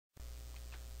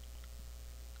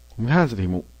我们看这题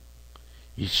目，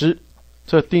已知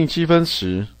这定积分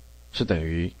时是等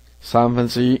于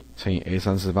1/3乘以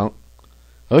a3次方，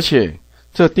而且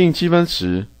这定积分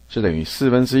值是等于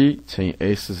1/4乘以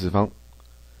a4次方，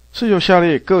是由下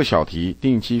列各小题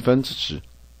定积分之值。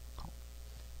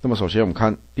那么首先我们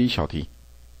看第一小题，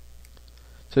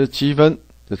这是积分，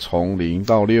是从0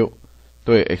到6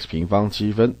对 x 平方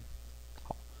积分。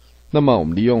那么我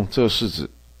们利用这式子，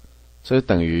这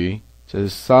等于这是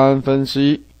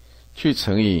1/3去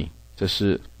乘以这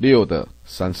是6的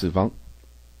3次方。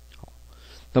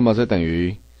那么这等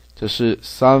于这是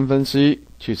1/3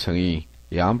去乘以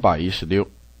216，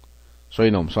所以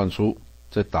呢我们算出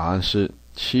这答案是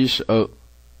72，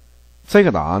这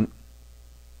个答案。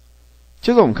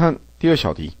接着我们看第二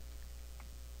小题，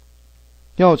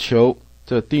要求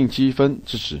这定积分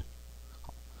之值。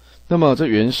那么这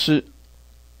原式，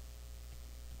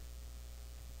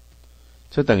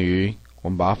这等于我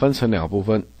们把它分成两个部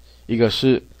分，一个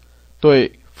是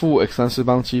对负 x3次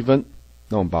方积分，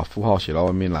那我们把负号写到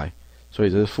外面来，所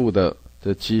以这是负的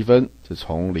这积分是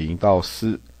从0到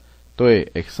4对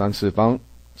x3次方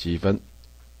积分。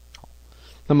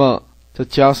那么这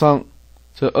加上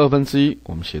这1/2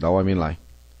我们写到外面来，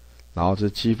然后这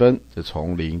积分是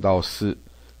从0到4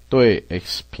对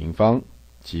x 平方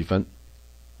积分。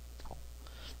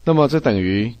那么这等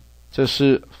于这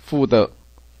是负的，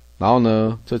然后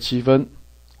呢这积分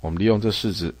我们利用这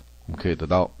式子，我们可以得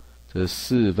到这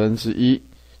是1/4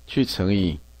去乘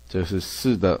以这是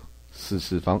4的4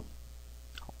次方。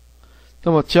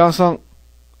那么加上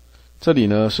这里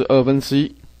呢是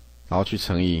1/2，然后去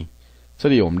乘以这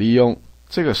里我们利用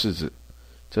这个式子，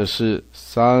这是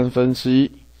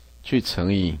1/3去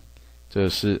乘以这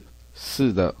是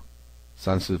4的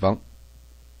3次方。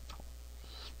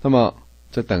那么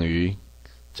这等于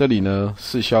这里呢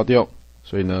4消掉，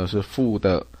所以呢是负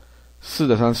的4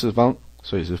的3次方，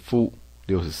所以是负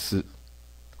64。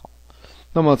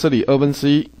那么这里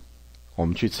1/2我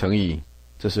们去乘以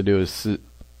这是64，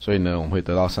所以呢我们会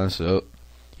得到32。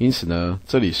因此呢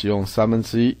这里是用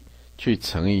1/3去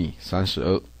乘以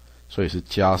32，所以是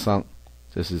加上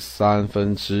这是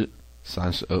32。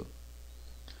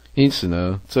因此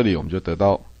呢这里我们就得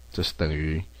到这是等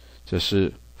于这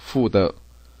是负的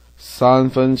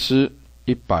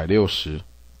1/360，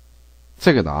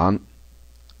这个答案。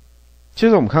接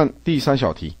着我们看第三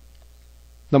小题，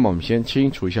那么我们先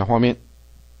清除一下画面。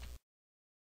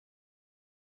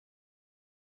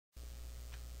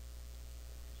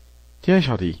第二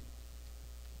小题，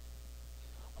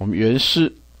我们原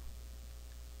式，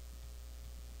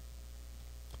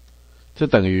这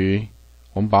等于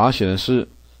我们把它写成是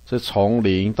这从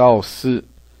0到4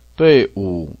对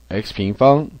5x 平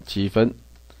方积分，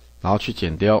然后去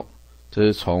减掉这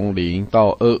是从0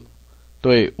到2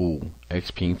对5x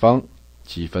平方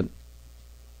积分。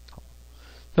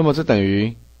那么这等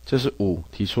于这是5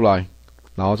提出来，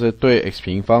然后这对 x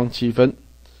平方积分，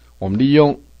我们利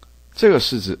用这个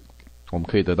式子，我们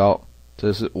可以得到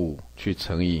这是5去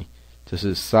乘以这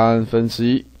是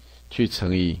1/3去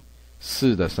乘以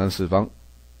4的3次方。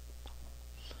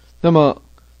那么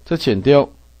这减掉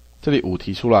这里5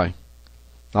提出来，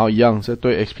然后一样这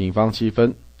对 x 平方积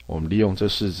分，我们利用这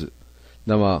式子，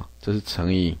那么这是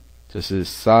乘以这是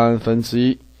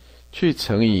1/3去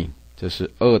乘以这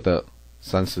是2的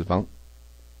3次方。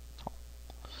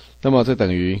那么这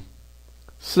等于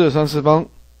4的3次方，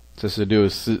这是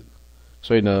64，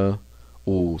所以呢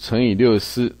5乘以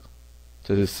64，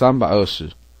这是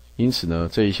320，因此呢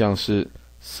这一项是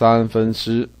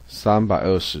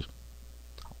3/320。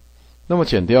那么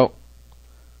减掉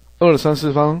2的3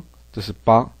次方，这是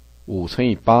8， 5乘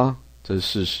以8，这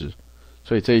是40，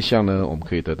所以这一项呢我们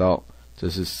可以得到这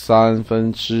是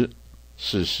40/3。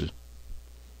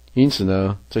因此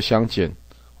呢这相减，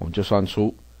我们就算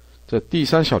出这第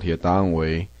三小题的答案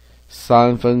为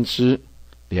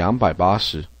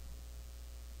2/380，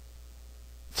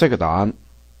这个答案。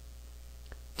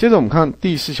接着我们看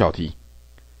第四小题，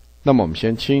那么我们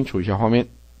先清除一下画面。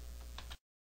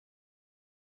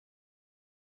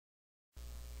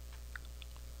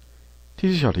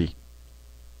第四小题，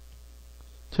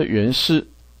这原式，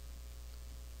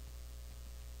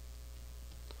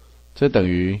这等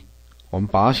于我们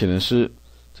把它写成是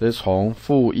这是从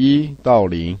-1到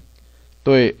0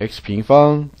对 x 平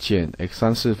方减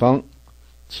x3次方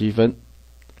积分，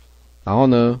然后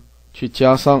呢去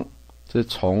加上这是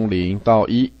从0到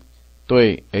1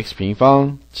对 x 平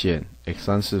方减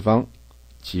x3次方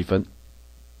积分。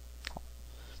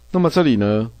那么这里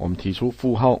呢我们提出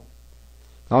负号，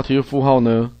然后提出负号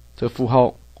呢，这负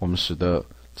号我们使得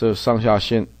这上下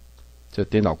线这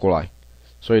颠倒过来，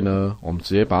所以呢我们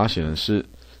直接把它写成是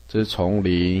这是从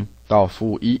0到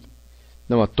-1，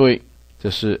那么对，这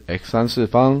是 x34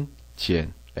方减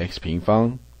x 平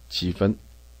方积分。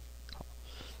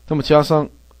那么加上，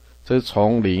这是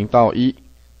从0到1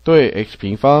对 x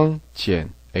平方减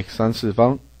x34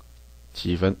方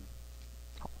积分。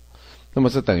那么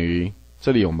这等于，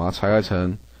这里我们把它拆开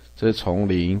成，这是从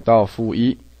0到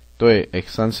-1对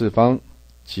x34方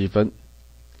积分，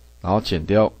然后减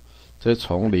掉，这是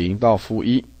从0到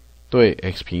-1对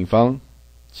x 平方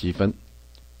积分。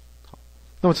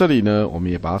那么这里呢，我们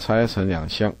也把它拆开成两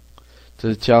项，这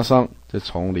是加上，这是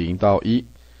从0到1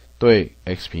对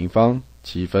x 平方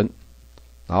积分，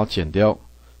然后减掉，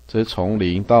这是从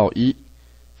0到1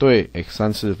对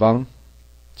x34方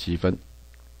积分。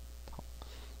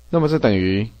那么这等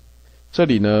于，这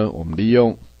里呢，我们利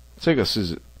用这个式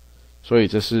子，所以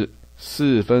这是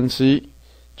1/4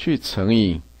去乘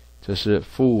以，这是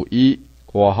-1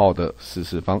括号的4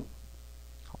次方。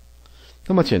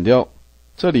那么减掉，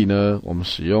这里呢，我们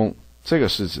使用这个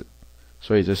式子，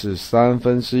所以这是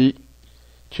1/3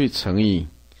去乘以，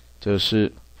这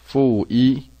是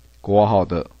-1括号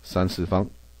的3次方。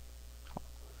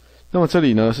那么这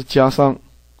里呢是加上，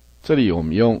这里我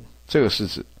们用这个式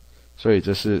子，所以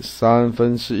这是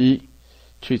1/3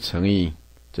去乘以，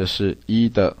这是1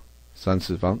的3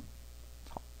次方。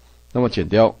那么减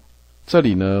掉，这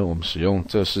里呢我们使用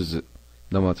这个式子，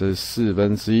那么这是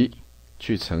1/4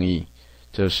去乘以，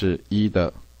这是1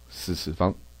的4次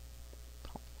方。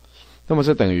那么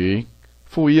这等于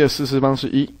-1的4次方是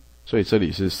1，所以这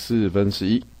里是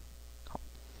1/4。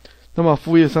那么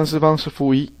-1的3次方是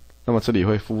-1，那么这里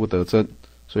会负得正，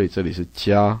所以这里是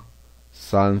加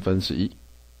1/3。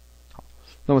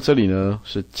那么这里呢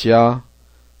是加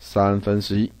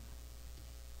1/3，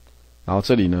然后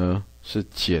这里呢是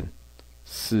减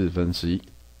1/4，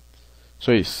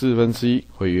所以1/4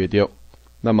会约掉。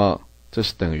那么这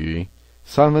是等于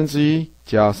1/3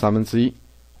加1/3，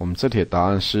我们这题的答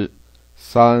案是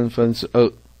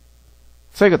2/3。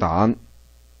这个答案